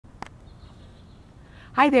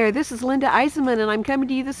Hi there, this is Linda Eisenman, and I'm coming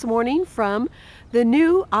to you this morning from the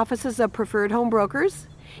new offices of Preferred Home Brokers.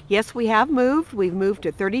 Yes, we have moved. We've moved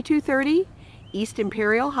to 3230 East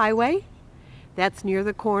Imperial Highway. That's near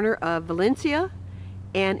the corner of Valencia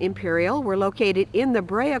and Imperial. We're located in the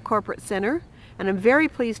Brea Corporate Center, and I'm very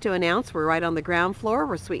pleased to announce we're right on the ground floor.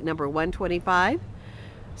 We're suite number 125.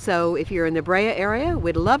 So if you're in the Brea area,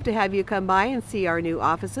 we'd love to have you come by and see our new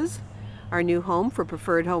offices, our new home for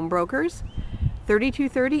Preferred Home Brokers.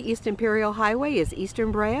 3230 East Imperial Highway is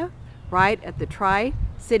Eastern Brea, right at the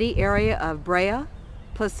Tri-City area of Brea,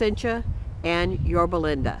 Placentia, and Yorba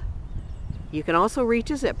Linda. You can also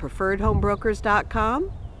reach us at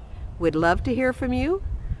preferredhomebrokers.com. We'd love to hear from you.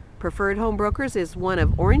 Preferred Home Brokers is one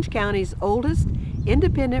of Orange County's oldest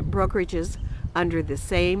independent brokerages under the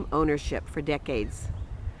same ownership for decades.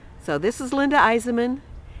 So this is Linda Eisenman.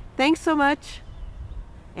 Thanks so much.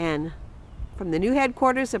 And from the new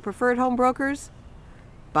headquarters of Preferred Home Brokers,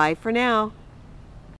 bye for now.